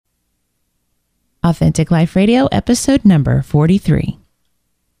Authentic Life Radio, episode number 43.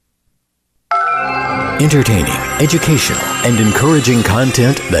 Entertaining, educational, and encouraging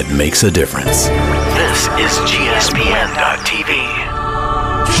content that makes a difference. This is GSPN.TV.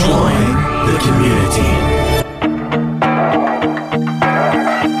 Join the community.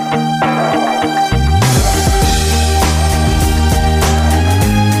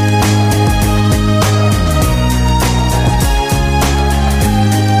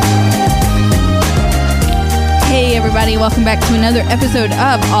 Everybody, welcome back to another episode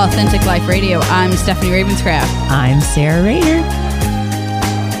of Authentic Life Radio. I'm Stephanie Ravenscraft. I'm Sarah Rader.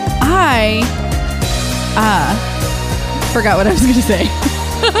 I forgot what I was going to say.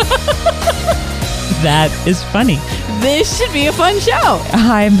 That is funny. This should be a fun show.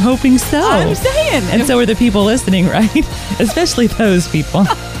 I'm hoping so. I'm saying. And so are the people listening, right? Especially those people.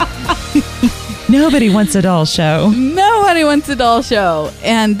 Nobody wants a dull show. Nobody wants a dull show.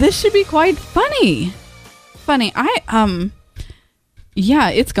 And this should be quite funny. Yeah,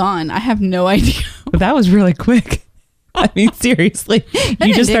 it's gone. I have no idea. That was really quick. I mean, seriously.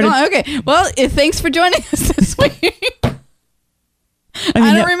 You just started. Okay. Well, thanks for joining us this week. I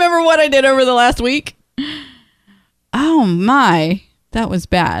don't remember what I did over the last week. Oh my, that was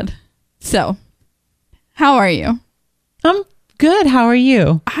bad. So, how are you? I'm good. How are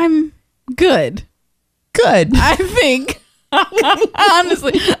you? I'm good. Good. I think.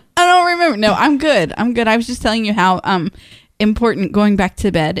 Honestly, I don't remember. No, I'm good. I was just telling you how important going back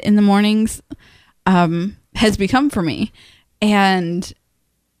to bed in the mornings has become for me. And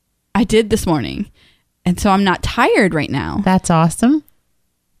I did this morning. And so I'm not tired right now. That's awesome.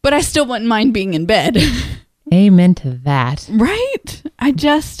 But I still wouldn't mind being in bed. Amen to that. Right? I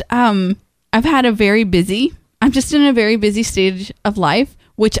just, I'm just in a very busy stage of life,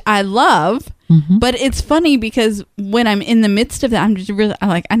 which I love. Mm-hmm. But it's funny because when I'm in the midst of that, I'm just really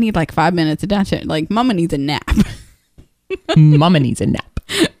I need like 5 minutes of downtime. Like, Mama needs a nap. Mama needs a nap.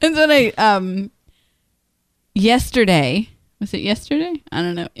 And then yesterday, was it yesterday? I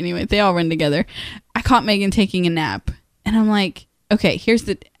don't know. Anyway, they all run together. I caught Megan taking a nap, and I'm like, okay,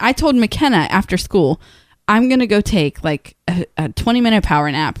 I told McKenna after school, I'm going to go take like a 20-minute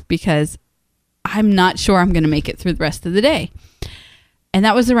power nap because I'm not sure I'm going to make it through the rest of the day. And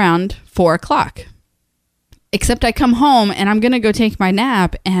that was around 4 o'clock. Except I come home and I'm going to go take my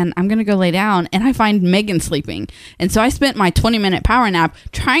nap and I'm going to go lay down and I find Megan sleeping. And so I spent my 20-minute power nap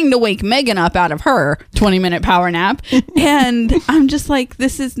trying to wake Megan up out of her 20-minute power nap. And I'm just like,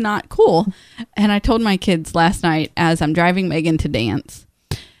 this is not cool. And I told my kids last night as I'm driving Megan to dance,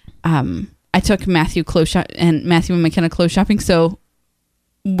 I took Matthew and McKenna clothes shopping. So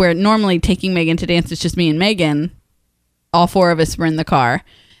where normally taking Megan to dance is just me and Megan, all four of us were in the car.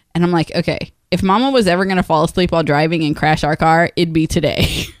 And I'm like, okay, if Mama was ever going to fall asleep while driving and crash our car, it'd be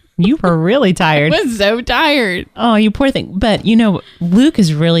today. You were really tired. I was so tired. Oh, you poor thing. But, Luke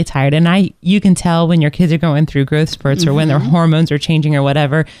is really tired. And you can tell when your kids are going through growth spurts or when their hormones are changing or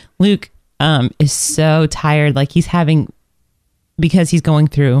whatever. Luke is so tired. Like because he's going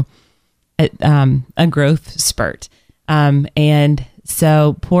through a growth spurt. And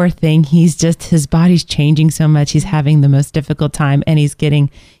so poor thing, his body's changing so much. He's having the most difficult time and he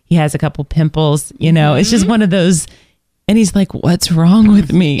has a couple pimples, it's just one of those. And he's like, what's wrong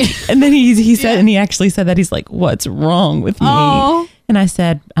with me? And then he said, and he actually said that he's like, what's wrong with me? Aww. And I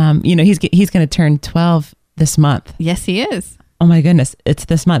said, he's going to turn 12 this month. Yes, he is. Oh my goodness. It's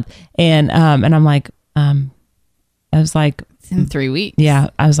this month. And I'm like, I was like, it's in 3 weeks.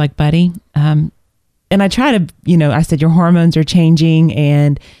 Yeah. I was like, buddy, and I try to, I said, your hormones are changing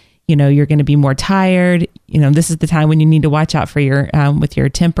and, you're going to be more tired. This is the time when you need to watch out for your, with your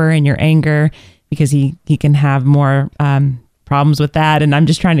temper and your anger, because he can have more problems with that. And I'm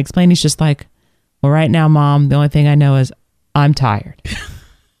just trying to explain. He's just like, well, right now, Mom, the only thing I know is I'm tired.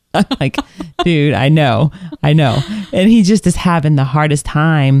 I'm like, dude, I know. And he just is having the hardest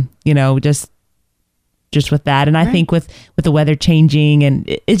time, just with that. And I think with the weather changing, and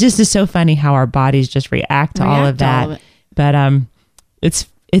it just is so funny how our bodies just react to all of that. But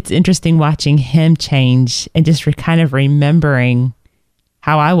it's interesting watching him change and just kind of remembering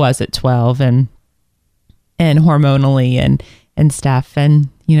how I was at 12 and hormonally and stuff, and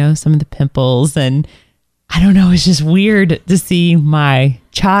some of the pimples, and I don't know, it's just weird to see my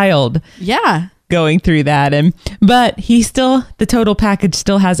child going through that. But he still, the total package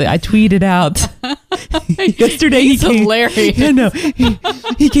still has it. I tweeted out yesterday. He's hilarious. He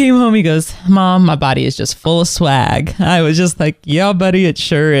came home. He goes, Mom, my body is just full of swag. I was just like, yeah, buddy, it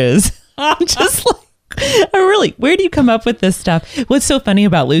sure is. I'm just like, where do you come up with this stuff? What's so funny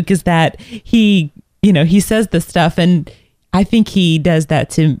about Luke is that he says this stuff, and I think he does that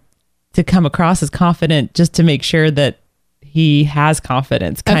to to come across as confident just to make sure that he has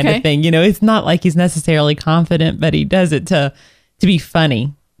confidence kind Okay. of thing. You know, it's not like he's necessarily confident, but he does it to be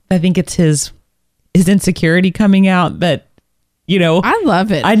funny. I think it's his insecurity coming out that, you know, I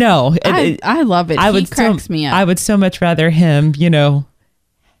love it. I know. I love it. He cracks me up. I would so much rather him, you know,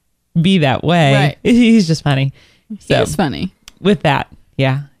 be that way. Right. He's just funny. He is funny. With that,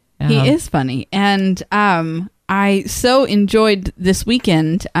 yeah. He is funny. And I so enjoyed this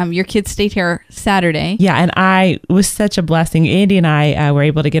weekend. Your kids stayed here Saturday. Yeah, and it was such a blessing. Andy and I were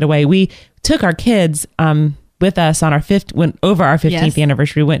able to get away. We took our kids with us on our 15th Yes.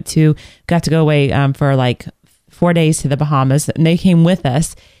 anniversary. Got to go away for like 4 days to the Bahamas, and they came with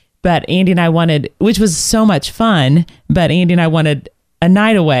us. But Andy and I wanted, which was so much fun, but Andy and I wanted a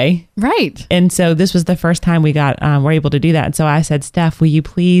night away. Right. And so this was the first time we were able to do that. And so I said, Steph, will you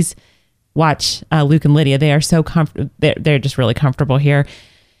please watch Luke and Lydia? They are so comfortable. They're just really comfortable here.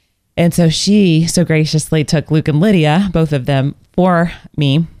 And so she so graciously took Luke and Lydia, both of them, for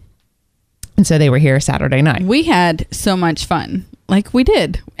me. And so they were here Saturday night. We had so much fun. Like we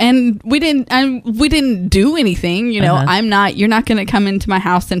did. And we didn't do anything, you know. Uh-huh. You're not going to come into my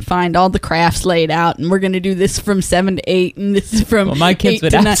house and find all the crafts laid out and we're going to do this from 7 to 8 and this is from Well, my kids 8 would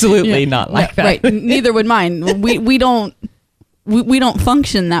to 9. absolutely not like that. Right. Neither would mine. We don't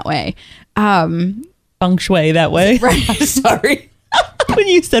function that way. Feng shui that way. Right. Sorry. When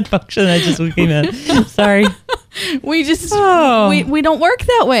you said function, I just came in. Sorry. We just Oh. we don't work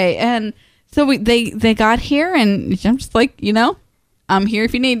that way. And so they got here and I'm just like, you know, I'm here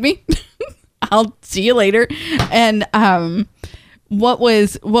if you need me. I'll see you later. And what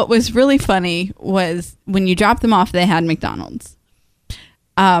was really funny was when you dropped them off, they had McDonald's.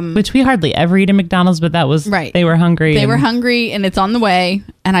 Which we hardly ever eat at McDonald's, but that was Right. They were hungry. They were hungry and it's on the way,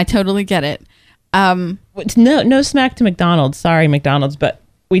 and I totally get it. No smack to McDonald's. Sorry, McDonald's, but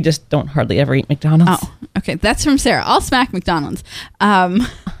we just don't hardly ever eat McDonald's. Oh, okay. That's from Sarah. I'll smack McDonald's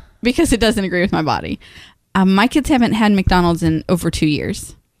because it doesn't agree with my body. My kids haven't had McDonald's in over 2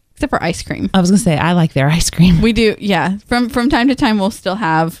 years, except for ice cream. I was gonna say I like their ice cream. We do, yeah. From time to time, we'll still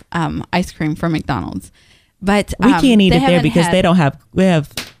have ice cream from McDonald's, but We can't eat they it there haven't because had they don't have.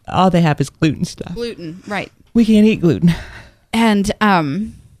 All they have is gluten stuff. gluten, right? We can't eat gluten. And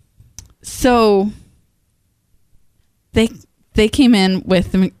so they came in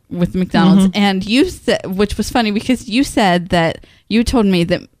with McDonald's, Mm-hmm. and you said, which was funny because you said that you told me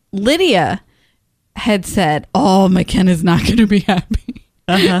that Lydia had said, "Oh, McKenna's not going to be happy."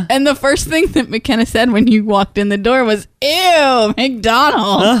 Uh-huh. And the first thing that McKenna said when you walked in the door was, "Ew,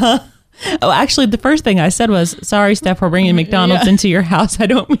 McDonald's." Oh, actually, the first thing I said was, "Sorry, Steph, we're bringing McDonald's into your house. I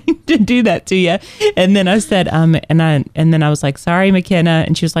don't mean to do that to you." And then I said, and then I was like, "Sorry, McKenna,"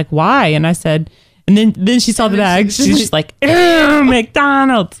 and she was like, "Why?" And I said, and then she saw the bag. She's just like, "Ew,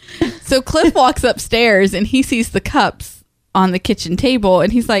 McDonald's." So Cliff walks upstairs and he sees the cups on the kitchen table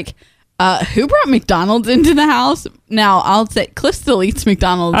and he's like, who brought McDonald's into the house? Now, I'll say Cliff still eats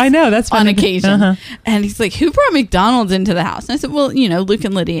McDonald's. I know, that's on funny. occasion. Uh-huh. And he's like, who brought McDonald's into the house? And I said, well, you know, Luke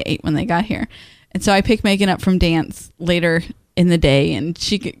and Lydia ate when they got here. And so I pick Megan up from dance later in the day and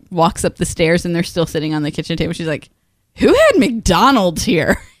she walks up the stairs and they're still sitting on the kitchen table. She's like, who had McDonald's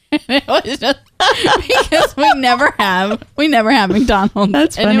here? And it was just because we never have McDonald's.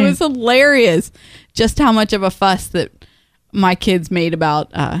 That's And funny. it was hilarious just how much of a fuss that my kids made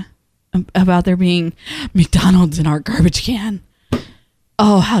about there being McDonald's in our garbage can.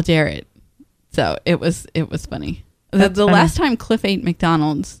 Oh, how dare it. So it was funny. The funny. last time Cliff ate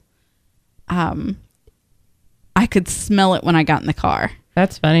McDonald's, I could smell it when I got in the car.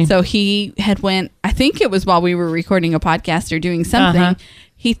 That's funny. So he had went, I think it was while we were recording a podcast or doing something. Uh-huh.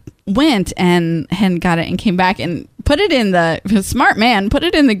 He went and got it and came back and put it in the smart man, put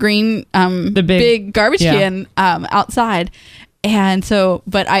it in the green, The big garbage yeah. can outside. And so,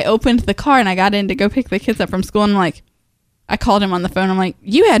 but I opened the car and I got in to go pick the kids up from school. And I'm like, I called him on the phone. I'm like,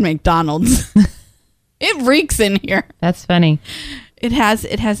 you had McDonald's. It reeks in here. That's funny. It has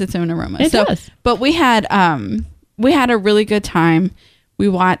its own aroma. It does. But we had a really good time. We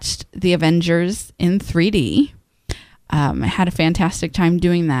watched The Avengers in 3D. I had a fantastic time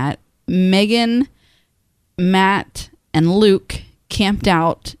doing that. Megan, Matt, and Luke camped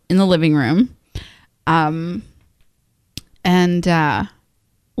out in the living room. And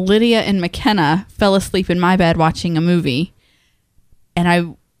Lydia and McKenna fell asleep in my bed watching a movie. And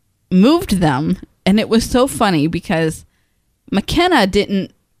I moved them. And it was so funny because McKenna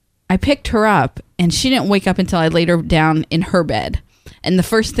I picked her up and she didn't wake up until I laid her down in her bed. And the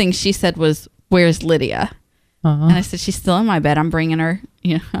first thing she said was, "Where's Lydia?" Uh-huh. And I said, "She's still in my bed. I'm bringing her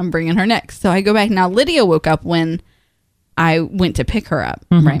next." So I go back. Now Lydia woke up when I went to pick her up,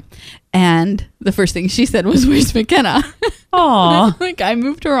 right? And the first thing she said was, "Where's McKenna?" Aw. Like, I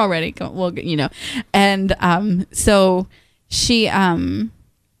moved her already. Well, and so she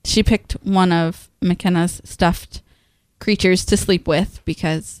picked one of McKenna's stuffed creatures to sleep with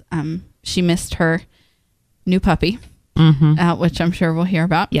because she missed her new puppy, which I'm sure we'll hear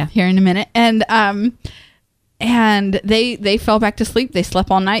about here in a minute. And they fell back to sleep. They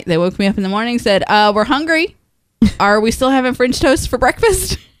slept all night. They woke me up in the morning and said, "We're hungry. Are we still having French toast for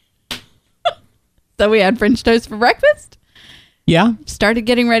breakfast?" So we had French toast for breakfast. Yeah. Started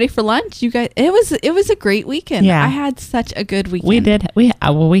getting ready for lunch. You guys, it was a great weekend. Yeah. I had such a good weekend. We did. We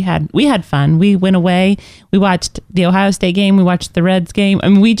had fun. We went away. We watched the Ohio State game. We watched the Reds game. I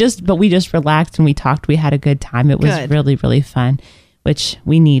mean, we just relaxed and we talked. We had a good time. It was really, really fun, which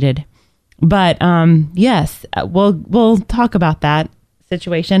we needed. But yes, we'll talk about that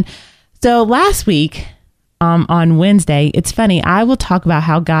situation. So last week, on Wednesday, it's funny. I will talk about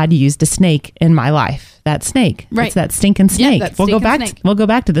how God used a snake in my life. That snake, right? It's that stinking snake. That We'll go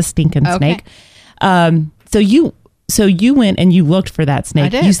back to the stinking snake. So you went and you looked for that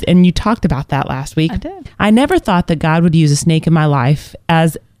snake. I did. And you talked about that last week. I did. I never thought that God would use a snake in my life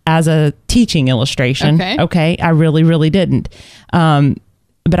as a teaching illustration. Okay. I really, really didn't.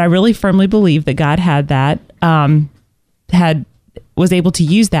 But I really firmly believe that God had that, was able to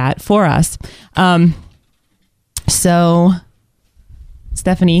use that for us. So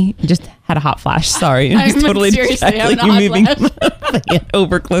Stephanie just had a hot flash. Sorry. I'm totally seriously having a you hot moving flash.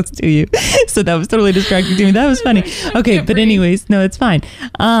 over close to you. So that was totally distracting to me. That was funny. Okay. But anyways, no, it's fine.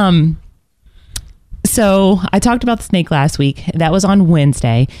 So I talked about the snake last week. That was on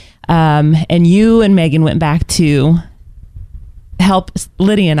Wednesday. And you and Megan went back to help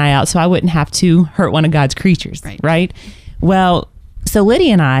Lydia and I out so I wouldn't have to hurt one of God's creatures. Right? Well, so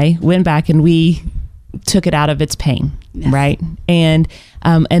Lydia and I went back and we took it out of its pain. Yes. Right. And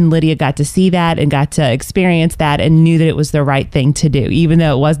Lydia got to see that and got to experience that and knew that it was the right thing to do, even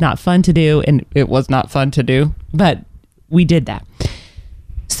though it was not fun to do. And it was not fun to do, but we did that.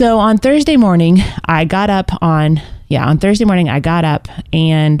 So on Thursday morning, I got up and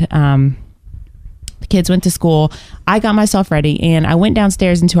the kids went to school. I got myself ready and I went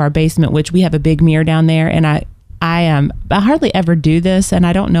downstairs into our basement, which we have a big mirror down there. And I hardly ever do this. And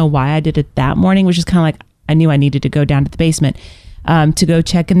I don't know why I did it that morning, which is kind of like, I knew I needed to go down to the basement to go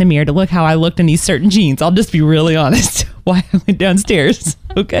check in the mirror to look how I looked in these certain jeans. I'll just be really honest why I went downstairs.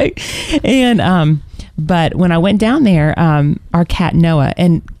 Okay. And, but when I went down there, our cat Noah,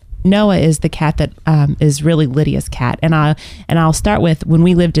 and Noah is the cat that is really Lydia's cat. And I'll start with when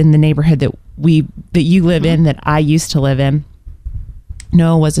we lived in the neighborhood that you live in, that I used to live in.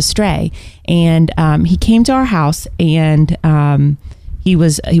 Noah was a stray, and he came to our house, and he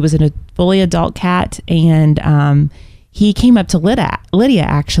was a fully adult cat, and he came up to Lydia.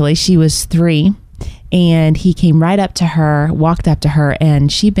 Actually, she was 3, and he came right up to her, walked up to her,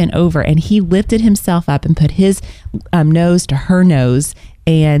 and she bent over, and he lifted himself up and put his nose to her nose,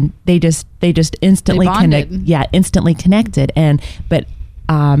 and they just instantly connected. Yeah, instantly connected. But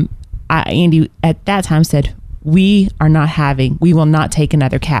Andy at that time said, we will not take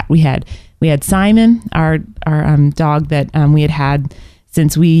another cat. We had Simon, our dog that we had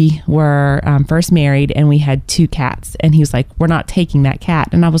since we were first married, and we had 2 cats. And he was like, we're not taking that cat.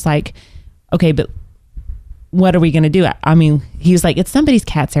 And I was like, okay, but what are we going to do? I mean, he was like, it's somebody's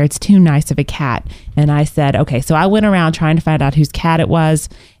cat, Sarah. It's too nice of a cat. And I said, okay. So I went around trying to find out whose cat it was.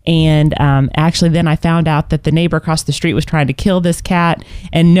 And actually then I found out that the neighbor across the street was trying to kill this cat,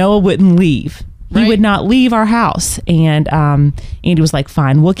 and Noah wouldn't leave. He would not leave our house. And Andy was like,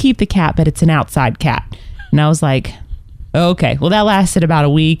 fine, we'll keep the cat, but it's an outside cat. And I was like, okay. Well, that lasted about a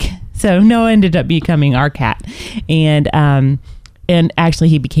week. So Noah ended up becoming our cat. And actually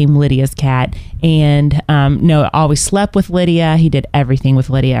he became Lydia's cat. And Noah always slept with Lydia. He did everything with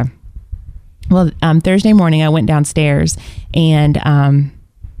Lydia. Well, Thursday morning I went downstairs and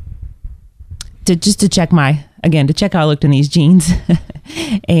to check how I looked in these jeans.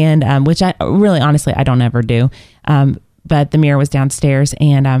 And which I really, honestly, I don't ever do. But the mirror was downstairs,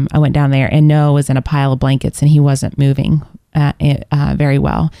 and I went down there, and Noah was in a pile of blankets, and he wasn't moving very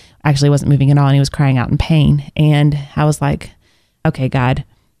well. Actually, wasn't moving at all, and he was crying out in pain. And I was like, okay, God,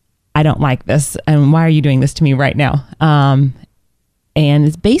 I don't like this. And why are you doing this to me right now? And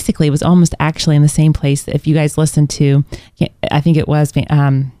it was almost actually in the same place. If you guys listened to, I think it was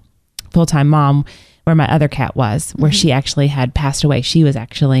Full-Time Mom, where my other cat was, where she actually had passed away. She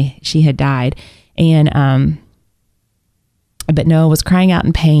had died. And, but Noah was crying out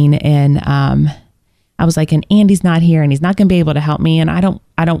in pain. And, I was like, and Andy's not here, and he's not going to be able to help me. And I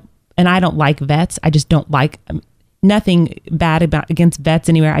don't like vets. I just don't like, nothing bad against vets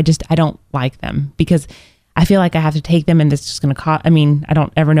anywhere. I don't like them because I feel like I have to take them and it's just going to cost. I mean, I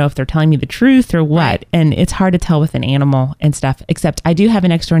don't ever know if they're telling me the truth or what. Right. And it's hard to tell with an animal and stuff, except I do have a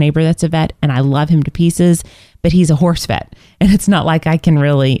next door neighbor that's a vet and I love him to pieces, but he's a horse vet. And it's not like I can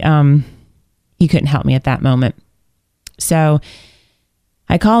really, he couldn't help me at that moment. So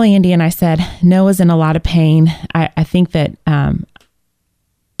I call Andy and I said, Noah's in a lot of pain. I think that, and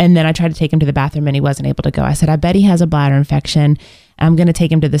then I tried to take him to the bathroom and he wasn't able to go. I said, I bet he has a bladder infection. I'm going to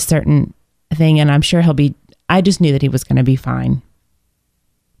take him to this certain thing and I'm sure I just knew that he was going to be fine.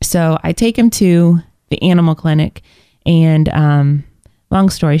 So I take him to the animal clinic and long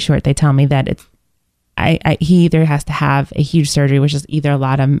story short, they tell me that he either has to have a huge surgery, which is either a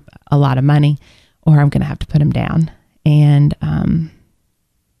lot of money, or I'm going to have to put him down. And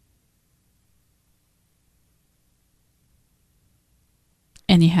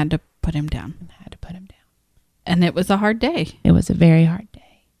you had to put him down. And it was a hard day. It was a very hard day.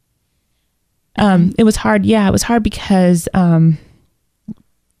 It was hard. Yeah, it was hard because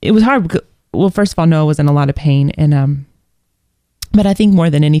it was hard. Well, first of all, Noah was in a lot of pain, and but I think more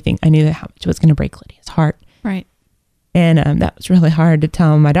than anything, I knew that how much it was going to break Lydia's heart. Right. And that was really hard to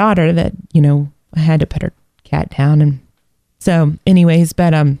tell my daughter that I had to put her cat down, and so, anyways,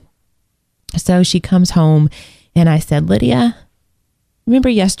 but so she comes home, and I said, Lydia, remember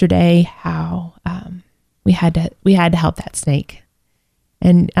yesterday how we had to help that snake?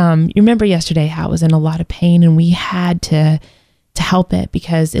 And you remember yesterday how it was in a lot of pain and we had to help it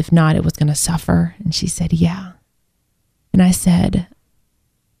because if not, it was going to suffer. And she said, yeah. And I said,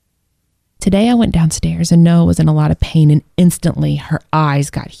 today I went downstairs and Noah was in a lot of pain and instantly her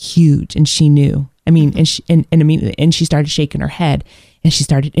eyes got huge and she knew. I mean, and immediately, and she started shaking her head and she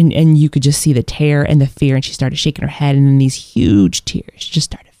started, and you could just see the terror and the fear and she started shaking her head and then these huge tears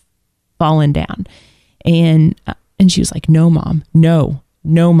just started falling down. And she was like, no, Mom, no,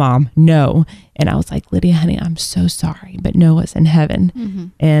 Mom, no. And I was like, Lydia, honey, I'm so sorry, but Noah's in heaven.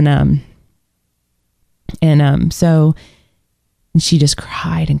 Mm-hmm. And so she just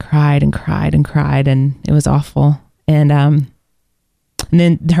cried and cried and cried and cried and it was awful. And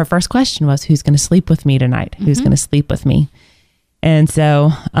then her first question was, who's going to sleep with me tonight? Mm-hmm. Who's going to sleep with me? And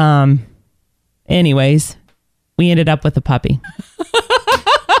so, anyways, we ended up with a puppy.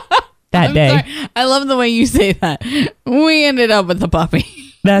 That day. Sorry. I love the way you say that. We ended up with a puppy.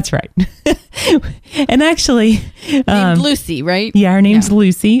 That's right. And actually, named Lucy, right? Yeah, her name's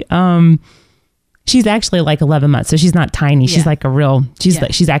Lucy. She's actually like 11 months, so she's not tiny. She's like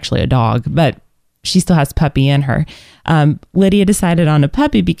she's actually a dog, but she still has puppy in her. Lydia decided on a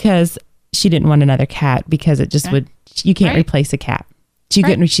puppy because she didn't want another cat because it just you can't replace a cat.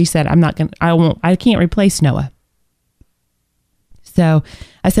 She said, I can't replace Noah. So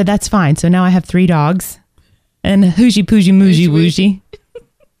I said, that's fine. So now I have 3 dogs and Hoogie, Poogie, Moogie, Woogie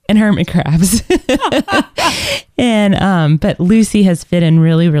and hermit crabs. And, but Lucy has fit in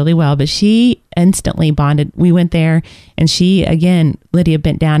really, really well, but she instantly bonded. We went there and Lydia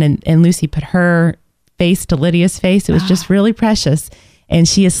bent down and Lucy put her face to Lydia's face. It was just really precious. And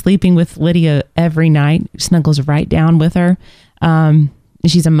she is sleeping with Lydia every night, snuggles right down with her.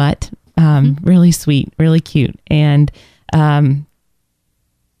 She's a mutt, really sweet, really cute. And,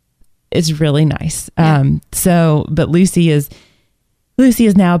 it's really nice. Yeah. But Lucy is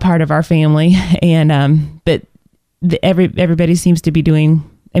now a part of our family, and but everybody seems to be doing.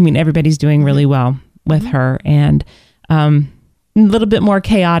 I mean, everybody's doing really well with her, and a little bit more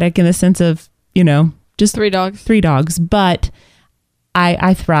chaotic in the sense of just 3 dogs. 3 dogs, but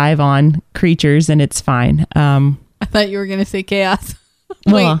I thrive on creatures, and it's fine. I thought you were going to say chaos.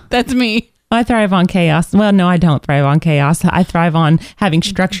 Well, wait, that's me. I thrive on chaos. Well, no, I don't thrive on chaos. I thrive on having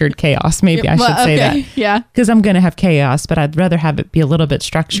structured chaos. Maybe I should say that. Yeah. Because I'm going to have chaos, but I'd rather have it be a little bit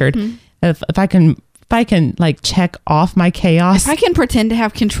structured. Mm-hmm. If I can like check off my chaos. If I can pretend to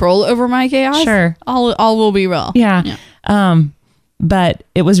have control over my chaos, sure, all will be well. Yeah. But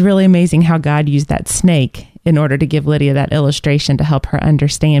it was really amazing how God used that snake in order to give Lydia that illustration to help her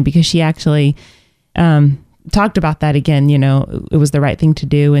understand, because she actually talked about that again, it was the right thing to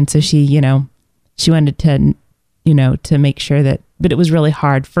do. And so she wanted to make sure that, but it was really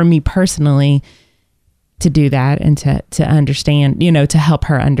hard for me personally to do that and to understand, to help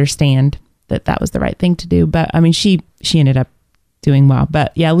her understand that was the right thing to do. But I mean, she ended up doing well,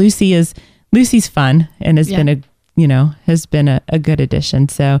 but yeah, Lucy's fun and has been a good addition.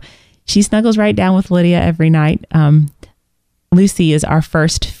 So she snuggles right down with Lydia every night. Lucy is our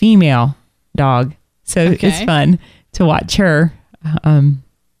first female dog. So It's fun to watch her,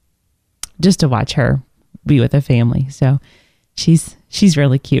 just to watch her be with a family. So she's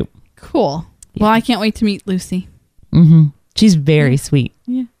really cute. Cool. Yeah. Well, I can't wait to meet Lucy. Mm-hmm. She's very sweet.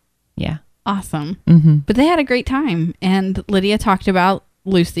 Yeah. Yeah. Awesome. Mm-hmm. But they had a great time, and Lydia talked about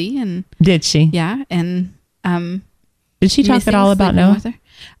Lucy, and Did she? yeah, and Did she talk at all about sleeping Noah? with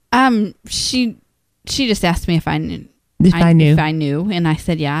her. She just asked me if I knew. If I knew. If I knew, and I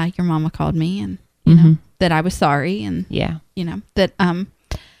said, yeah, your mama called me, and you know that I was sorry, and Yeah. you know that I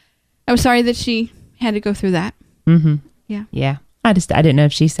was sorry that she had to go through that. Mm-hmm. Yeah. Yeah. I didn't know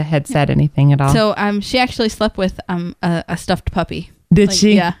if she had said anything at all. So she actually slept with a stuffed puppy. Did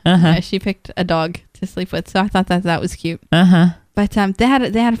she? Yeah. Uh-huh. Yeah, she picked a dog to sleep with, so I thought that was cute. Uh-huh. But they had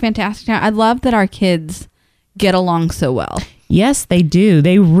a fantastic time. I love that our kids get along so well. Yes, they do.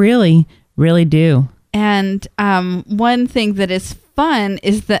 They really, really do. And one thing that is fun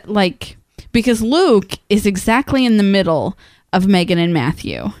is that, like, because Luke is exactly in the middle of Megan and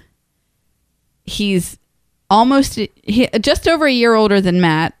Matthew. He's just over a year older than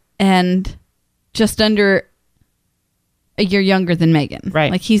Matt and just under a year younger than Megan. Right.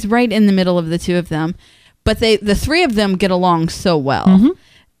 Like, he's right in the middle of the two of them. But the three of them get along so well. Mm-hmm.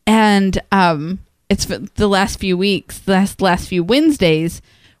 And it's the last few weeks, the last few Wednesdays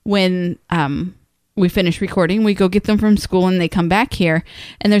when we finish recording, we go get them from school and they come back here.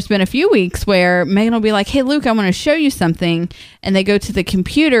 And there's been a few weeks where Megan will be like, hey, Luke, I want to show you something. And they go to the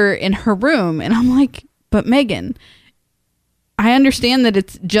computer in her room. And I'm like, but Megan, I understand that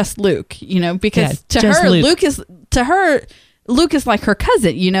it's just Luke, you know, because to her, Luke is like her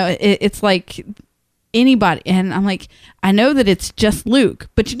cousin, you know, it's like anybody. And I'm like, I know that it's just Luke,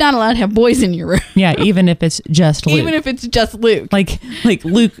 but you're not allowed to have boys in your room. Yeah, even if it's just Luke. Even if it's just Luke. Like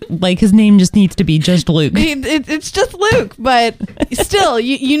Luke, like his name just needs to be just Luke. It's just Luke, but still,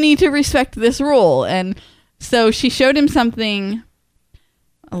 you need to respect this rule. And so she showed him something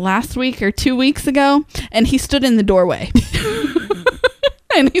last week or 2 weeks ago, and he stood in the doorway.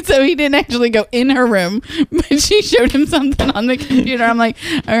 And so he didn't actually go in her room, but she showed him something on the computer. I'm like,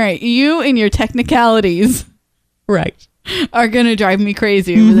 all right, you and your technicalities, Right. are going to drive me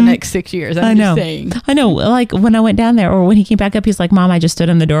crazy over the next 6 years. I'm just saying. I know. Like when I went down there, or when he came back up, he's like, Mom, I just stood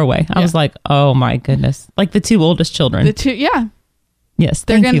in the doorway. I was like, oh my goodness. Like the two oldest children. Yeah. Yes.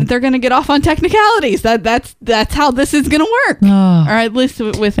 They're gonna get off on technicalities. That's how this is gonna work. Oh. Or at least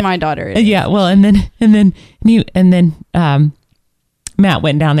with my daughter. Yeah. Well, and then Matt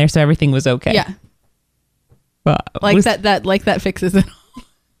went down there, so everything was okay. Yeah. Well, that fixes it.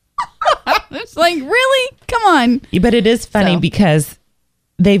 It's like, really? Come on. But it is funny because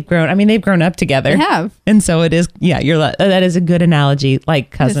they've grown. I mean, they've grown up together. They have. And so it is. Yeah, that is a good analogy. Like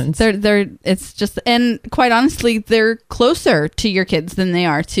cousins. It's just, and quite honestly, they're closer to your kids than they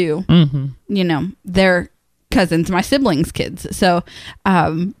are to, you know, their cousins, my siblings' kids. So,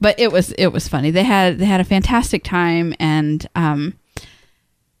 but it was funny. They had a fantastic time, and I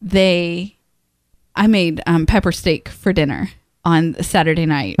made pepper steak for dinner on Saturday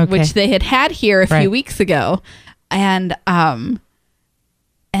night, which they had here a few weeks ago. And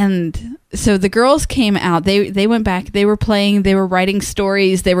so the girls came out, they went back, they were playing, they were writing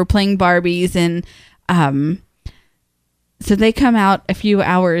stories, they were playing Barbies. And, so they come out a few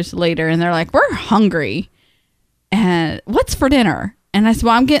hours later and they're like, we're hungry. And what's for dinner? And I said,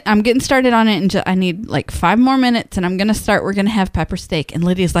 well, I'm getting started on it, and I need like 5 more minutes, and we're going to have pepper steak. And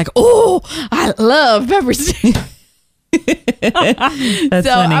Lydia's like, oh, I love pepper steak. That's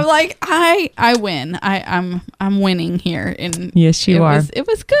so funny. I'm like, I win. I'm winning here. And yes, you are. It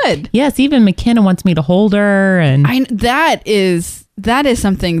was good. Yes, even McKenna wants me to hold her, and that is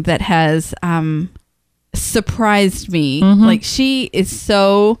something that has surprised me. Mm-hmm. Like, she is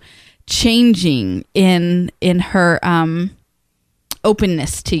so changing in her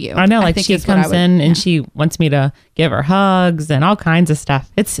openness to you. I know, like she comes in and she wants me to give her hugs and all kinds of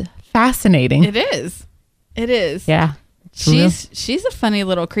stuff. It's fascinating. It is. Yeah. She's a funny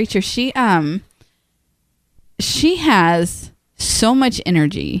little creature. She has so much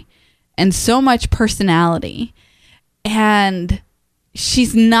energy and so much personality, and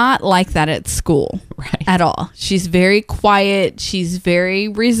she's not like that at school at all. She's very quiet. She's very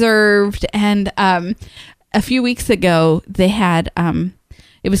reserved. And a few weeks ago, they had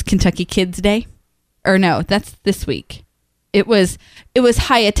it was Kentucky Kids Day, or no, that's this week. It was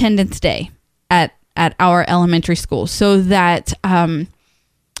high attendance day at our elementary school, so that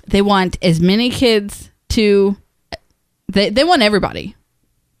they want as many kids to they want everybody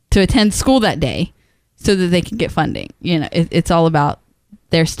to attend school that day so that they can get funding. You know, it's all about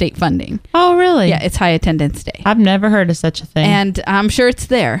their state funding. Oh, really? Yeah, it's high attendance day. I've never heard of such a thing. And I'm sure it's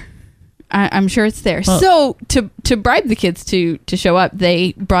there. I'm sure it's there. Well, so to bribe the kids to show up,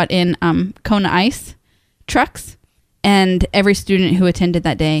 they brought in Kona Ice trucks, and every student who attended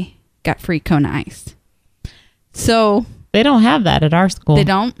that day got free Kona Ice. So They don't have that at our school. they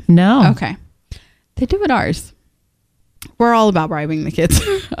don't? No. Okay. They do at ours. We're all about bribing the kids,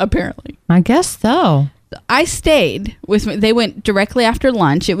 apparently. I guess so. I stayed with, they went directly after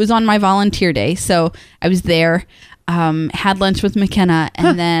lunch. It was on my volunteer day. So I was there, had lunch with McKenna,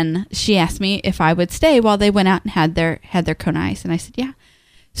 and then she asked me if I would stay while they went out and had their Kona Ice. And I said, yeah.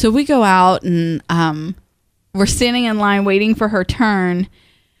 So we go out and we're standing in line waiting for her turn.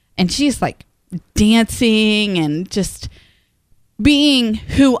 And she's like dancing and just being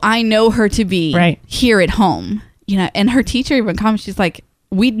who I know her to be Right. here at home. You know, and her teacher even comments, she's like,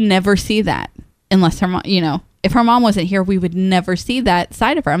 we'd never see that unless her mom, you know, if her mom wasn't here, we would never see that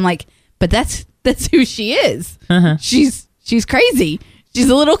side of her. I'm like, but that's who she is. Uh-huh. She's crazy. She's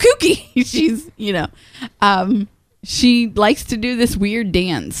a little kooky. She's, you know, she likes to do this weird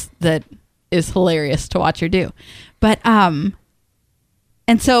dance that is hilarious to watch her do. But, and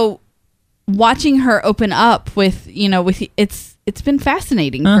so watching her open up with, you know, with, it's been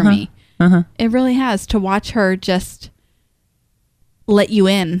fascinating for me. Uh-huh. It really has, to watch her just let you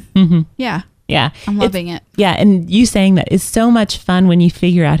in. Mm-hmm. Yeah. Yeah. I'm loving it. Yeah. And you saying that is so much fun when you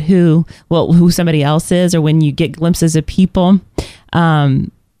figure out who somebody else is, or when you get glimpses of people. And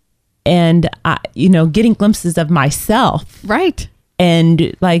I, you know, getting glimpses of myself Right.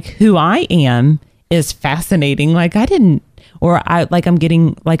 and like who I am is fascinating. Like I'm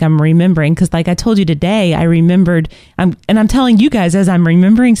remembering, because like I told you today, I remembered, I'm telling you guys as I'm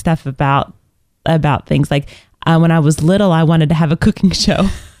remembering stuff about things. Like when I was little, I wanted to have a cooking show.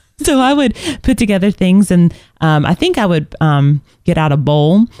 So I would put together things, and I think I would get out a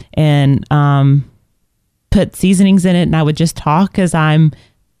bowl and put seasonings in it, and I would just talk as I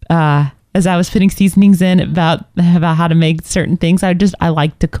was putting seasonings in about how to make certain things. I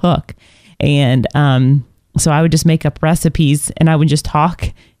like to cook, and so I would just make up recipes, and I would just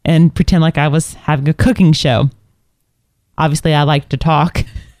talk and pretend like I was having a cooking show. Obviously, I like to talk.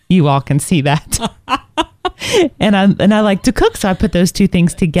 You all can see that. And I like to cook, so I put those two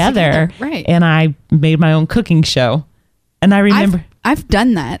things together, right? And I made my own cooking show. And I remember I've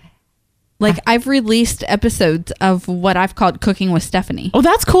done that. Like I've released episodes of what I've called Cooking with Stephanie, oh,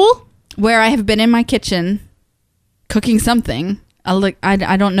 that's cool. where I have been in my kitchen cooking something.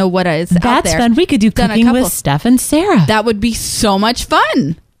 I don't know what is out That's there. fun. We could do Done a cooking couple. with Steph and Sarah. That would be so much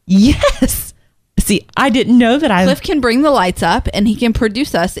fun. Yes. See, I didn't know that. Cliff can bring the lights up and he can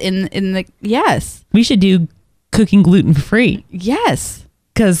produce us in the yes. We should do cooking gluten free, Yes.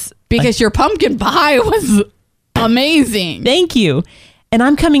 because Because your pumpkin pie was amazing. thank you. And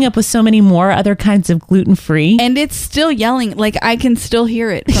I'm coming up with so many more other kinds of gluten free. And it's still yelling. Like I can still hear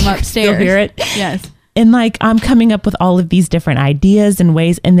it from upstairs. Still hear it? Yes. And like I'm coming up with all of these different ideas and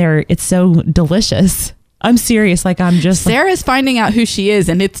ways, and it's so delicious. I'm serious. Like I'm just Sarah's finding out who she is,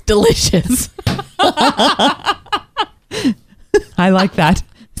 and it's delicious. I like that.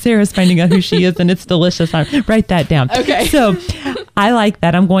 Sarah's finding out who she is, and it's delicious. Write that down. Okay. So I like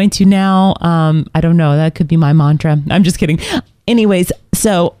that. I'm going to now, I don't know, that could be my mantra. I'm just kidding. Anyways,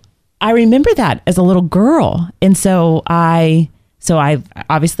 so I remember that as a little girl. And so I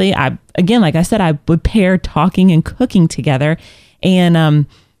obviously, again, like I said, I would pair talking and cooking together. And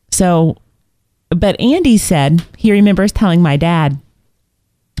but Andy said he remembers telling my dad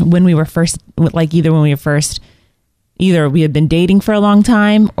when we were first, like either we had been dating for a long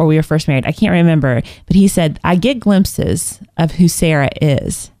time or we were first married. I can't remember, but he said, I get glimpses of who Sarah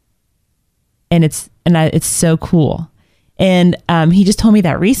is. And it's so cool. And he just told me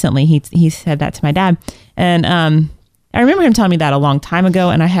that recently. He said that to my dad. And I remember him telling me that a long time ago,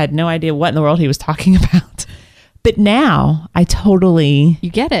 and I had no idea what in the world he was talking about. But now I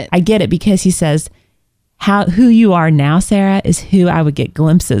get it. I get it, because he says, who you are now, Sarah, is who I would get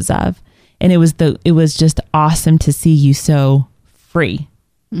glimpses of. And it was just awesome to see you so free.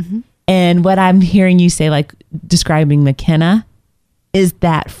 Mm-hmm. And what I'm hearing you say, like describing McKenna, is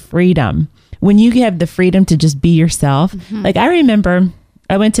that freedom. When you have the freedom to just be yourself. Mm-hmm. Like I remember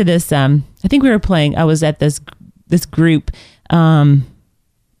I went to this, I think I was at this group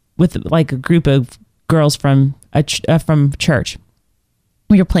with like a group of girls from church.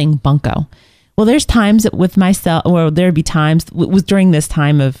 We were playing bunco. Well, there's times with myself, or there'd be times was during this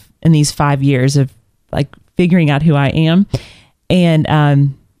time in these 5 years of like figuring out who I am.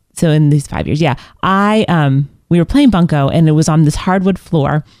 And so in these 5 years, we were playing bunco, and it was on this hardwood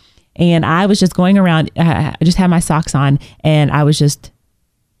floor, and I was just going around. I just had my socks on, and I was just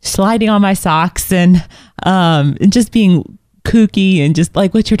sliding on my socks and just being kooky and just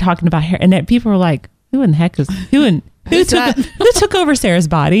like what you're talking about here. And then people were like, who in the heck is who took over Sarah's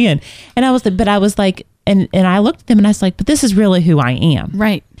body? And I was like, and I looked at them and I was like, but this is really who I am.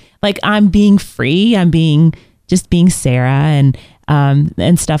 Right. Like I'm being free. I'm being just being Sarah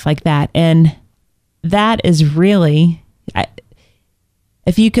and stuff like that. And that is really,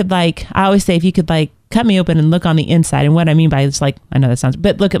 if you could I always say, if you could cut me open and look on the inside, and what I mean by it's I know that sounds,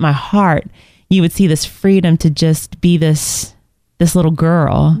 but look at my heart, you would see this freedom to just be this little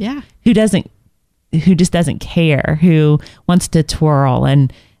girl who just doesn't care, who wants to twirl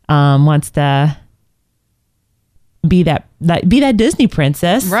and wants to be that Disney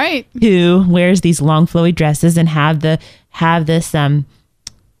princess, right? Who wears these long flowy dresses and have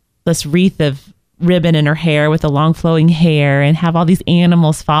this wreath of ribbon in her hair with the long flowing hair, and have all these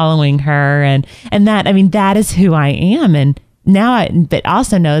animals following her, and that, I mean, that is who I am. And now but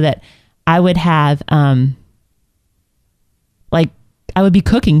also know that I would have I would be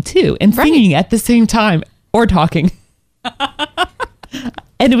cooking too and singing at the same time, or talking.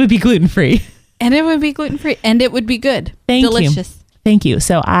 And it would be gluten-free. And it would be gluten-free, and it would be good. Delicious. Thank you.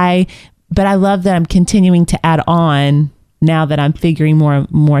 So but I love that I'm continuing to add on now that I'm figuring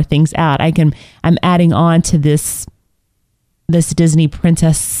more things out. I'm adding on to this Disney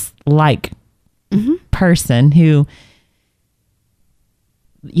princess person who,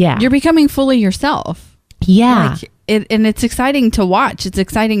 you're becoming fully yourself. Yeah. And it's exciting to watch. It's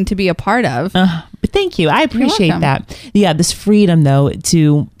exciting to be a part of. But thank you. I appreciate that. Yeah. This freedom though,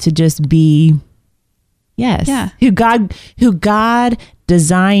 to just be, who God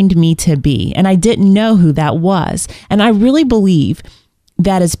designed me to be. And I didn't know who that was. And I really believe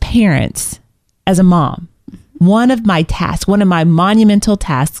that as parents, as a mom, one of my monumental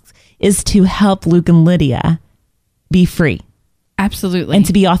tasks is to help Luke and Lydia be free. Absolutely. And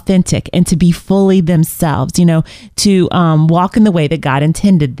to be authentic and to be fully themselves, to walk in the way that God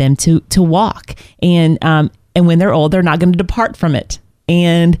intended them to walk. And when they're old, they're not going to depart from it.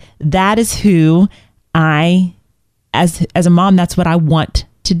 And that is who I, as a mom, that's what I want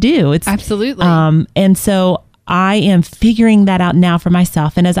to do. It's absolutely. And so I am figuring that out now for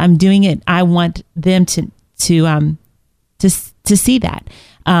myself. And as I'm doing it, I want them to see that,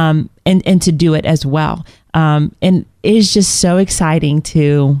 and to do it as well. And it is just so exciting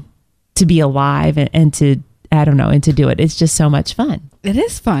to be alive and to, I don't know, and to do it. It's just so much fun. It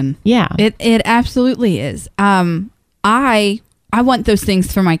is fun. Yeah. It absolutely is. I want those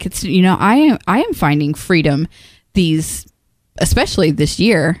things for my kids. I am finding freedom especially this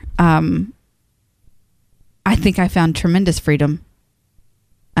year. I think I found tremendous freedom.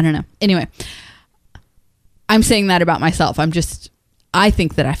 I don't know. Anyway, I'm saying that about myself. I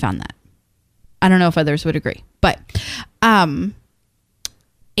think that I found that. I don't know if others would agree, but, and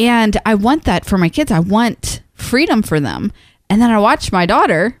I want that for my kids. I want freedom for them. And then I watch my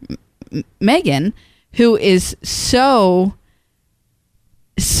daughter, Megan, who is so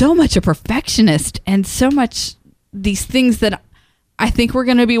much a perfectionist, and so much these things that I think we're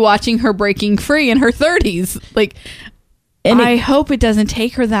going to be watching her breaking free in her 30s. I hope it doesn't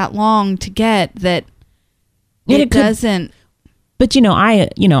take her that long to get that. It doesn't. But I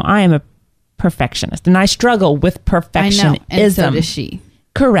am a perfectionist, and I struggle with perfectionism. I know, and so does she.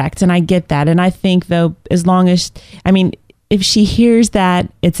 Correct. And I get that. And I think though, as long as, if she hears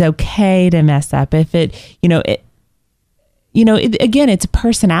that it's okay to mess up, if again, it's a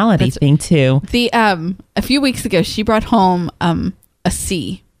personality thing too. A few weeks ago, she brought home a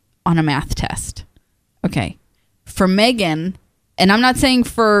C on a math test. Okay. For Megan, and I'm not saying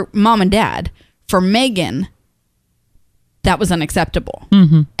for mom and dad, for Megan, that was unacceptable.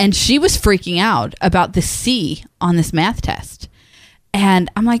 Mm-hmm. And she was freaking out about the C on this math test.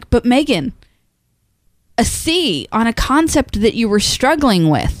 And I'm like, but Megan, a C on a concept that you were struggling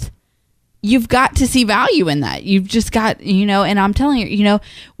with, you've got to see value in that. You've just got, and I'm telling you,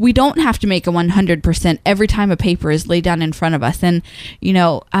 we don't have to make a 100% every time a paper is laid down in front of us. And,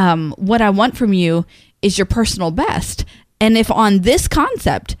 what I want from you is your personal best. And if on this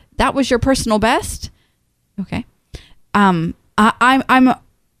concept, that was your personal best, okay. I'm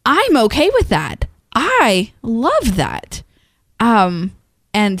okay with that. I love that.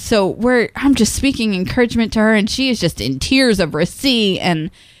 And so I'm just speaking encouragement to her, and she is just in tears over a C,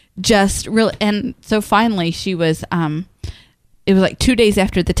 and just really, and so finally she was, it was 2 days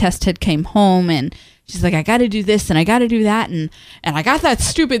after the test had came home, and she's like, I got to do this and I got to do that. And I got that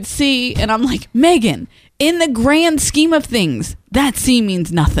stupid C. And I'm like, Megan, in the grand scheme of things, that C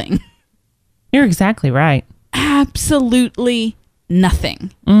means nothing. You're exactly right. Absolutely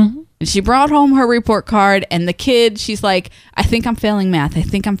nothing. Mm-hmm. And she brought home her report card, and the kid, she's like, I think I'm failing math. I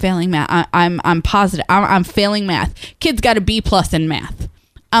think I'm failing math. I'm positive. I'm failing math. Kid's got a B+ in math.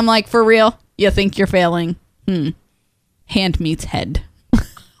 I'm like, for real? You think you're failing? Hand meets head.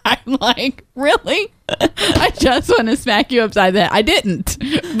 I'm like, really? I just want to smack you upside the head. I didn't,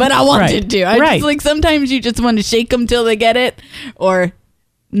 but I wanted to. I just like, sometimes you just want to shake them till they get it, or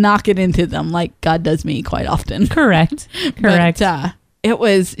knock it into them, like God does me quite often. Correct. But,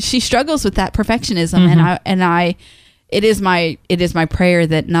 she struggles with that perfectionism, and it is my prayer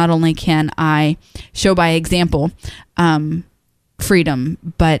that not only can I show by example freedom,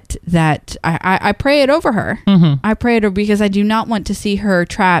 but that I pray it over her. I pray it over, because I do not want to see her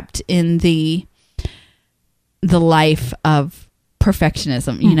trapped in the life of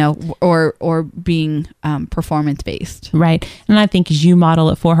perfectionism, you know, or being performance based. Right. And I think as you model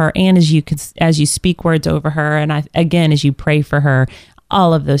it for her, and as you speak words over her, and as you pray for her,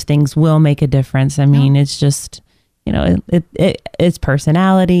 all of those things will make a difference. I mean, it's just, you know, it's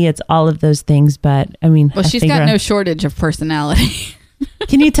personality, it's all of those things. But I mean, well, she's got no shortage of personality.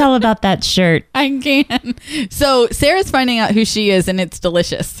 Can you tell about that shirt? I can. So Sarah's finding out who she is, and it's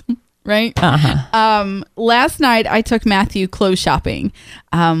delicious. Right. Last night I took Matthew clothes shopping.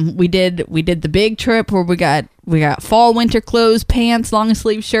 We did the big trip where we got fall, winter clothes, pants, long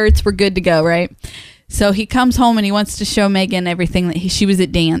sleeve shirts. We're good to go. Right. So he comes home and he wants to show Megan everything that she was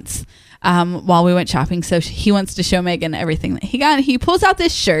at dance while we went shopping. So he wants to show Megan everything that he got. He pulls out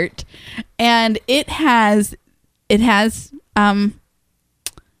this shirt, and it has nuts on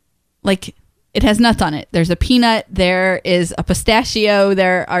it. There's a peanut. There is a pistachio.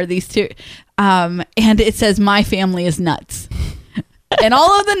 There are these two. And it says, "My family is nuts." And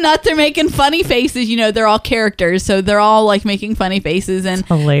all of the nuts are making funny faces. You know, they're all characters. So they're all like making funny faces. And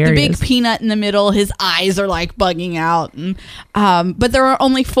the big peanut in the middle, his eyes are like bugging out. And, but there are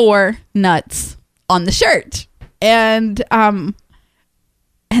only 4 nuts on the shirt. And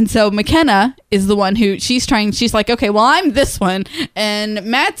so McKenna is the one who she's like, okay, well, I'm this one, and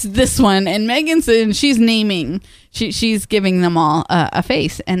Matt's this one, and Megan's, and she's naming. She's giving them all a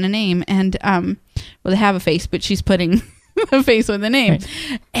face and a name. And, well, they have a face, but she's putting a face with a name.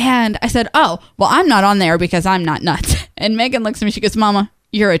 Right. And I said, oh, well, I'm not on there because I'm not nuts. And Megan looks at me, she goes, Mama,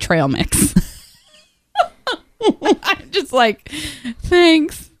 you're a trail mix. I'm just like,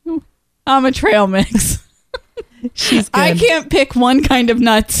 thanks. I'm a trail mix. She's good. I can't pick one kind of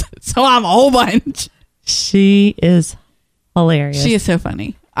nuts, so I'm a whole bunch. She is hilarious. She is so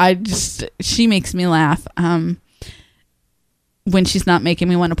funny. She makes me laugh when she's not making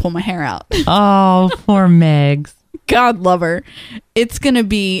me want to pull my hair out. Oh, poor Megs. God love her. It's gonna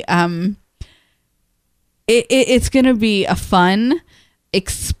be it's gonna be a fun,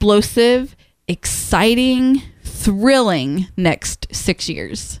 explosive, exciting, thrilling next 6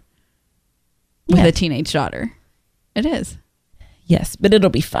 years with a teenage daughter. It is. Yes, but it'll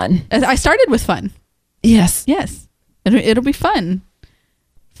be fun. I started with fun. Yes. It'll be fun.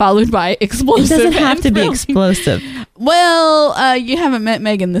 Followed by explosive. It doesn't have to be explosive. Well, you haven't met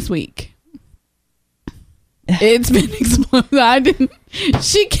Megan this week. It's been explosive.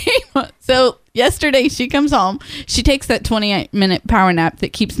 She came. So yesterday she comes home. She takes that 28-minute power nap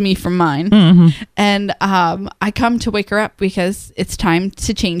that keeps me from mine. Mm-hmm. And I come to wake her up because it's time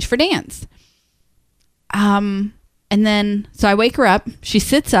to change for dance. And then, so I wake her up. She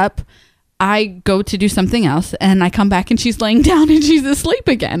sits up. I go to do something else, and I come back and she's laying down and she's asleep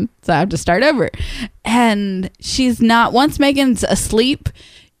again. So I have to start over. And she's not, once Megan's asleep,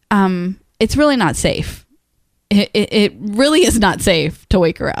 it's really not safe. It really is not safe to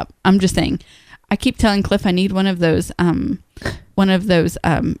wake her up. I'm just saying. I keep telling Cliff I need one of those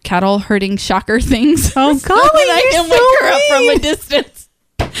cattle herding shocker things. Oh, so golly, I can wake her up from a distance.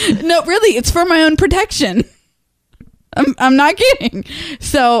 No, really, it's for my own protection. I'm not kidding.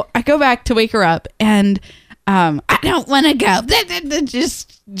 So I go back to wake her up, and I don't want to go.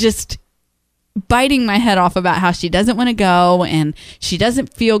 Just biting my head off about how she doesn't want to go and she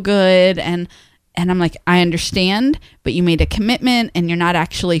doesn't feel good, and I'm like, I understand, but you made a commitment and you're not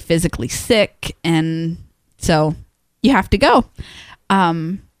actually physically sick, and so you have to go.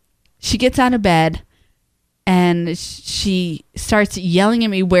 She gets out of bed and she starts yelling at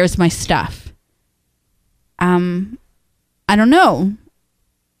me, "Where's my stuff?" I don't know.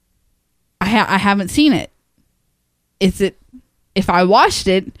 I haven't seen it. If I washed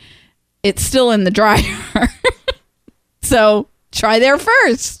it, it's still in the dryer. So try there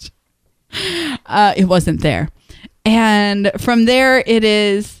first. It wasn't there. And from there it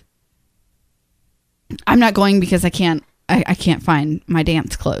is, I'm not going because I can't find my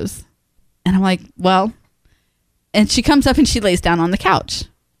dance clothes. And I'm like, well, and she comes up and she lays down on the couch.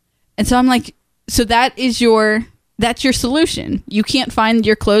 And so I'm like, so that's your solution. You can't find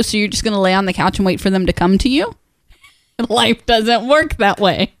your clothes, so you're just going to lay on the couch and wait for them to come to you? Life doesn't work that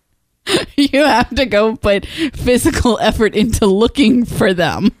way. You have to go put physical effort into looking for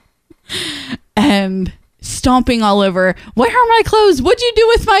them and stomping all over. Where are my clothes? What'd you do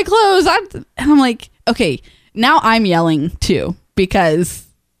with my clothes? And I'm like, okay, now I'm yelling too because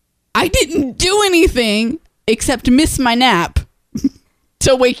I didn't do anything except miss my nap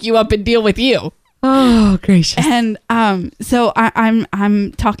to wake you up and deal with you. Oh, gracious. And so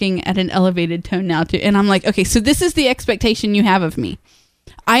I'm talking at an elevated tone now too, and I'm like, okay, so this is the expectation you have of me.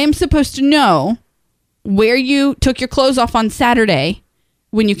 I am supposed to know where you took your clothes off on Saturday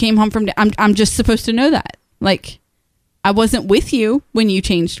when you came home from. I'm just supposed to know that. Like, I wasn't with you when you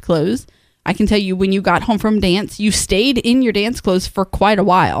changed clothes. I can tell you when you got home from dance, you stayed in your dance clothes for quite a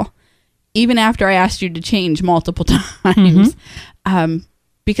while, even after I asked you to change multiple times.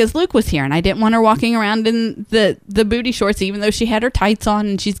 Because Luke was here and I didn't want her walking around in the booty shorts, even though she had her tights on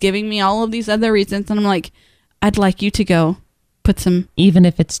and she's giving me all of these other reasons. And I'm like, I'd like you to go put some. Even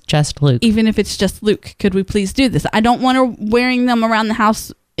if it's just Luke. Even if it's just Luke, could we please do this? I don't want her wearing them around the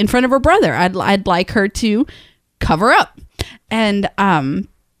house in front of her brother. I'd like her to cover up. And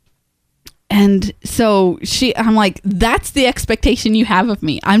so I'm like, that's the expectation you have of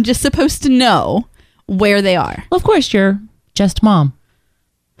me. I'm just supposed to know where they are. Well, of course, you're just mom.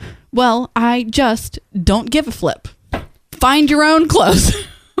 Well, I just don't give a flip. Find your own clothes.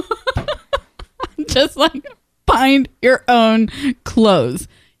 Just like, find your own clothes.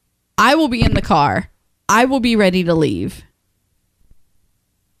 I will be in the car. I will be ready to leave.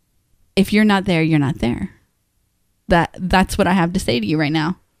 If you're not there, you're not there. That's what I have to say to you right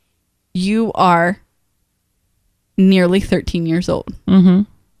now. You are nearly 13 years old. Mm-hmm.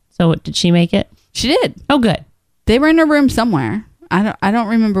 So what, did she make it? She did. Oh, good. They were in a room somewhere. I don't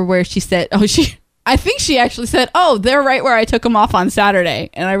remember where she said. I think she actually said, "Oh, they're right where I took them off on Saturday,"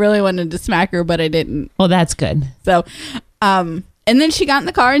 and I really wanted to smack her, but I didn't. Well, that's good. So, and then she got in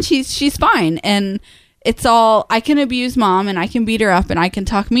the car and she's fine, and it's all, I can abuse mom and I can beat her up and I can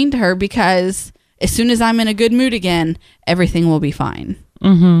talk mean to her because as soon as I'm in a good mood again, everything will be fine.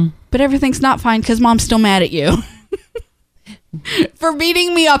 Mm-hmm. But everything's not fine because mom's still mad at you for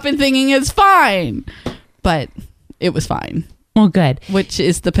beating me up and thinking it's fine, but it was fine. Well, good. Which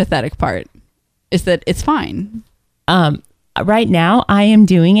is the pathetic part, is that it's fine. Right now, I am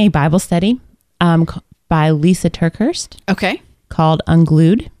doing a Bible study by Lisa Turkhurst. Okay. Called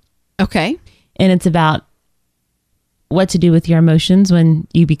Unglued. Okay. And it's about what to do with your emotions when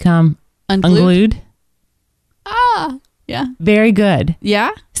you become unglued. Ah, yeah. Very good.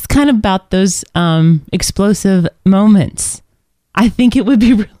 Yeah? It's kind of about those explosive moments. I think it would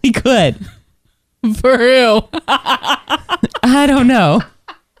be really good. For who? I don't know.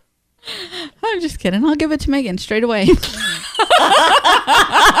 I'm just kidding. I'll give it to Megan straight away.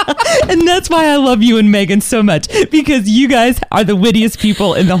 And that's why I love you and Megan so much, because you guys are the wittiest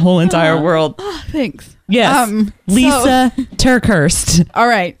people in the whole entire world. Oh, thanks. Yes. Lisa Turkhurst. All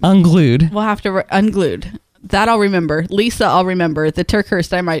right. Unglued. We'll have to unglued. That I'll remember. Lisa, I'll remember. The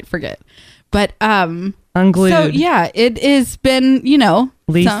Turkhurst, I might forget. But Unglued. So yeah, it has been,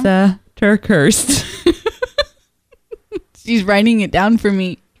 Lisa Turkhurst. She's writing it down for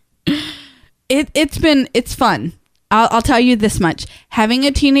me. It's fun. I'll tell you this much. Having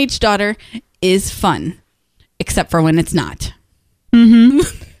a teenage daughter is fun, except for when it's not. Mm-hmm.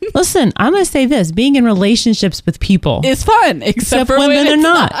 Listen, I'm going to say this. Being in relationships with people is fun, except for when they're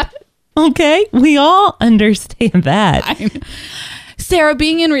not. Okay? We all understand that. Sarah,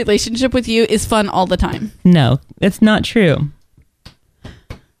 being in relationship with you is fun all the time. No, it's not true.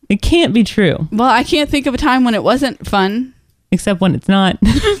 It can't be true. Well, I can't think of a time when it wasn't fun. Except when it's not.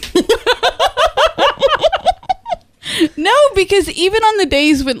 No, because even on the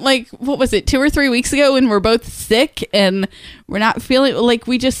days when, like, what was it, 2 or 3 weeks ago when we're both sick and we're not feeling, like,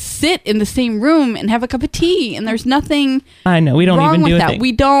 we just sit in the same room and have a cup of tea and there's nothing I know, we don't wrong even with do that. thing.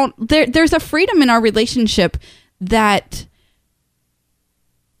 We don't, there's a freedom in our relationship that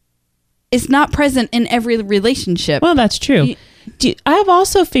is not present in every relationship. Well, that's true. I've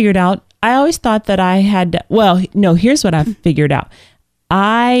also figured out, I always thought that I had, well, no, here's what I've figured out.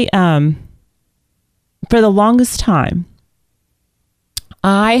 For the longest time,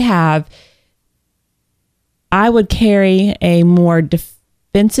 I would carry a more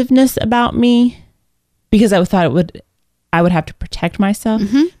defensiveness about me because I thought I would have to protect myself.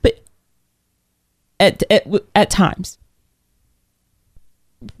 Mm-hmm. But at times,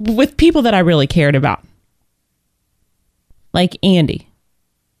 with people that I really cared about, like Andy,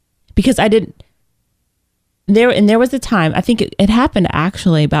 because I didn't. There was a time, I think it happened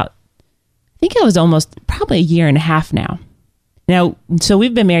actually about, I think it was almost probably a year and a half now. Now, so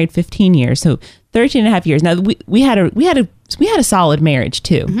we've been married 15 years. So 13 and a half years. Now we had a solid marriage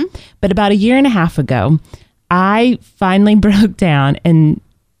too. Mm-hmm. But about a year and a half ago, I finally broke down and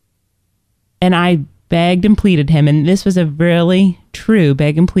I begged and pleaded him, and this was a really true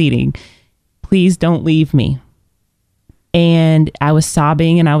beg and pleading. Please don't leave me. And I was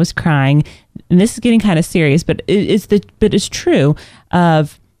sobbing and I was crying. And this is getting kind of serious, but it's true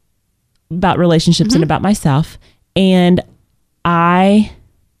about relationships Mm-hmm. and about myself. And I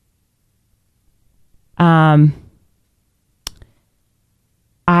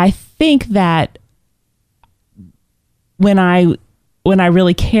think that when I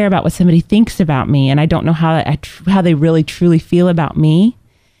really care about what somebody thinks about me, and I don't know how they really truly feel about me,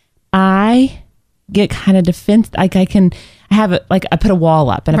 I get kind of defensive. Like I put a wall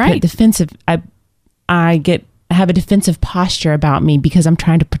up and I put defensive. I have a defensive posture about me because I'm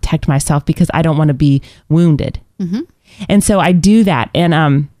trying to protect myself because I don't want to be wounded. Mm-hmm. And so I do that.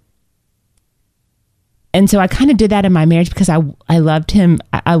 And so I kind of did that in my marriage because I loved him.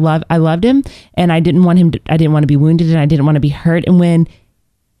 I loved him, and I didn't want to be wounded, and I didn't want to be hurt. And when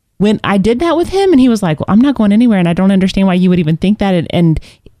I did that with him, and he was like, well, I'm not going anywhere, and I don't understand why you would even think that. And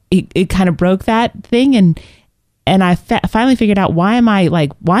it kind of broke that thing. And I finally figured out, why am I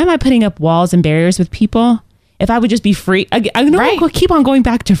putting up walls and barriers with people? If I would just be free, I keep on going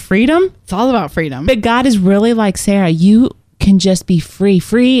back to freedom. It's all about freedom. But God is really like, Sarah, you can just be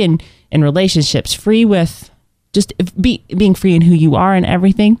free in relationships, free with just being free in who you are and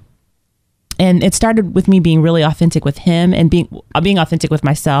everything. And it started with me being really authentic with him and being authentic with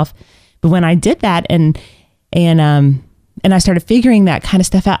myself. But when I did that and I started figuring that kind of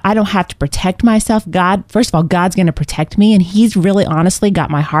stuff out, I don't have to protect myself. First of all, God's going to protect me, and he's really honestly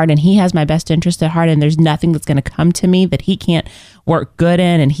got my heart, and he has my best interest at heart, and there's nothing that's going to come to me that he can't work good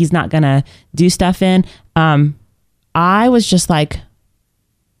in, and he's not going to do stuff in. I was just like,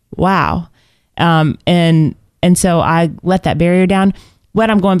 wow. And so I let that barrier down. What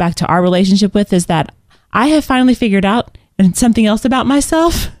I'm going back to our relationship with is that I have finally figured out something else about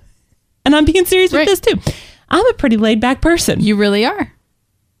myself, and I'm being serious with this too. I'm a pretty laid back person. You really are.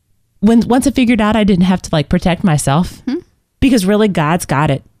 Once I figured out I didn't have to protect myself, because really God's got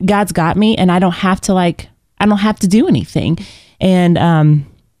it. God's got me, and I don't have to do anything. And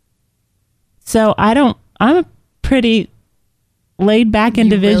so I'm a pretty laid back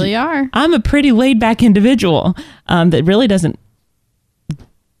individual. You really are. I'm a pretty laid back individual that really doesn't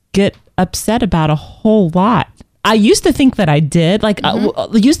get upset about a whole lot. I used to think that I did. I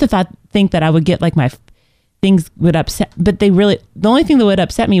used to think that I would get my things would upset, but the only thing that would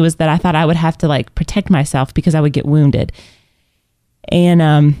upset me was that I thought I would have to protect myself because I would get wounded.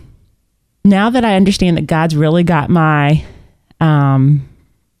 And now that I understand that God's really got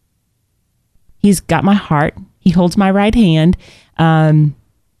he's got my heart. He holds my right hand.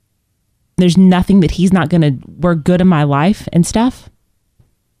 There's nothing that he's not going to work good in my life and stuff.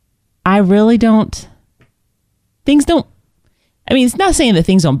 I really don't. It's not saying that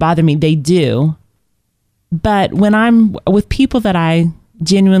things don't bother me. They do. But when I'm with people that I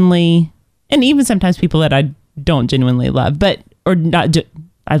genuinely, and even sometimes people that I don't genuinely love, but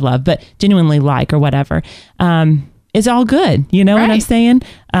genuinely like or whatever, it's all good. You know what I'm saying?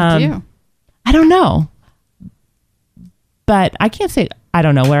 I don't know. But I can't say, I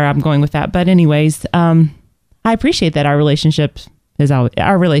don't know where I'm going with that. But anyways, I appreciate that our relationship has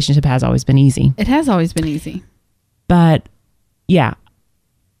always been easy. It has always been easy. But yeah,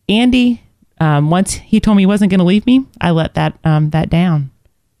 Andy, once he told me he wasn't going to leave me, I let that down.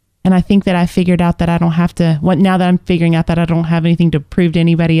 And I think that I figured out that I don't have to, now that I'm figuring out that I don't have anything to prove to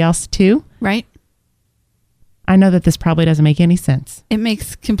anybody else too. Right. I know that this probably doesn't make any sense. It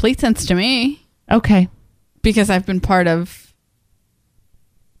makes complete sense to me. Okay. Because I've been part of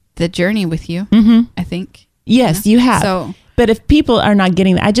the journey with you, I think. Yes, you have. So, but if people are not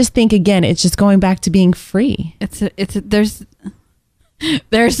getting that, I just think, again, it's just going back to being free.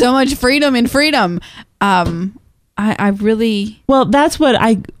 There's so much freedom in freedom. I really... Well, that's what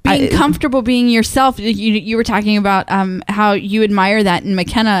being comfortable being yourself. You were talking about how you admire that in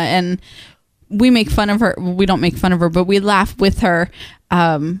McKenna, and we make fun of her. We don't make fun of her, but we laugh with her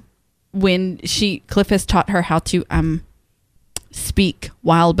when Cliff has taught her how to speak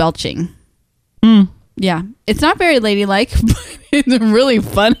while belching. Yeah. It's not very ladylike, but it's really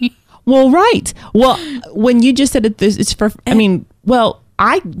funny. Well, right. Well, when you just said it's for,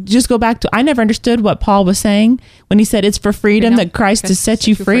 I just go back to, I never understood what Paul was saying when he said it's for freedom that Christ has set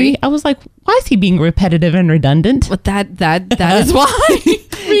you free. I was like, why is he being repetitive and redundant? But that is why.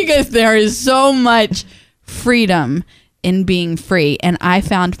 Because there is so much freedom in being free. And I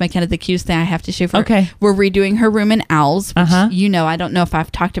found McKenna the cutest thing I have to show for Okay. We're redoing her room in Owls, which Uh-huh. I don't know if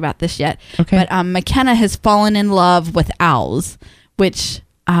I've talked about this yet. Okay. But McKenna has fallen in love with owls, which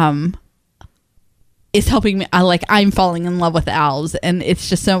is helping me. I'm falling in love with owls, and it's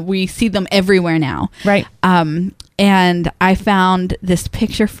just so we see them everywhere now. Right. And I found this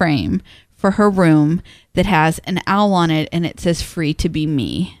picture frame for her room that has an owl on it, and it says "Free to be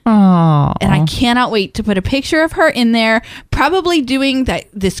me." Oh. And I cannot wait to put a picture of her in there, probably doing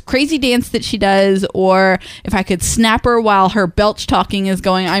this crazy dance that she does, or if I could snap her while her belch talking is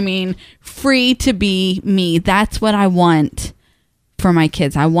going. I mean, free to be me. That's what I want for my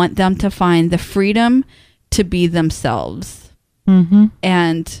kids. I want them to find the freedom to be themselves. Mm-hmm.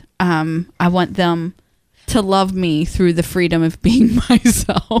 And I want them to love me through the freedom of being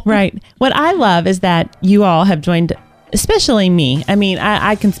myself. Right. What I love is that you all have joined, especially me. I mean,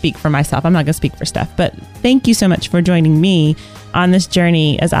 I can speak for myself. I'm not going to speak for Steph, but thank you so much for joining me on this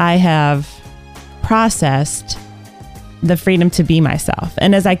journey as I have processed the freedom to be myself.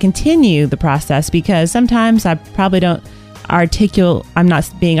 And as I continue the process, because sometimes I probably don't I'm not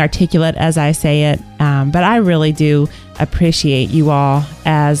being articulate as I say it, but I really do appreciate you all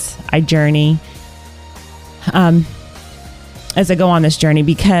as I journey. As I go on this journey,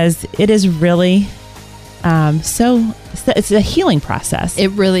 because it is really it's a healing process. It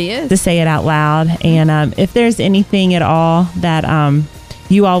really is. To say it out loud. And if there's anything at all that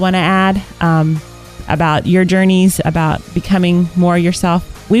you all want to add about your journeys, about becoming more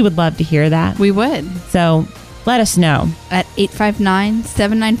yourself, we would love to hear that. We would. So let us know. At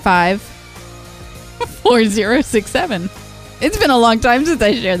 859-795-4067. It's been a long time since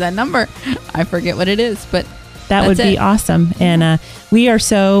I shared that number. I forget what it is, but that would be awesome. And we are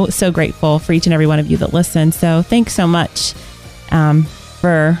so grateful for each and every one of you that listen. So thanks so much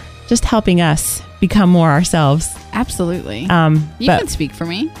for just helping us become more ourselves. Absolutely. You can speak for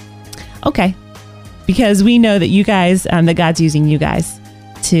me. Okay. Because we know that you guys, that God's using you guys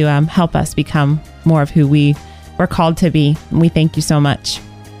to help us become more of who we were called to be. And we thank you so much.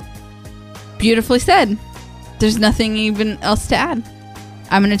 Beautifully said. There's nothing even else to add.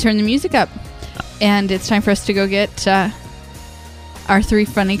 I'm going to turn the music up. And it's time for us to go get our 3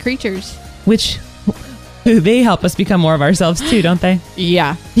 funny creatures. Which they help us become more of ourselves too, don't they?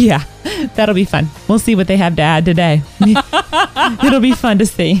 Yeah. Yeah. That'll be fun. We'll see what they have to add today. It'll be fun to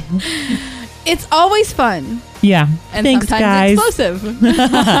see. It's always fun. Yeah. And thanks, sometimes guys. explosive.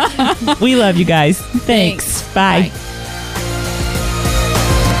 We love you guys. Thanks. Bye. Bye.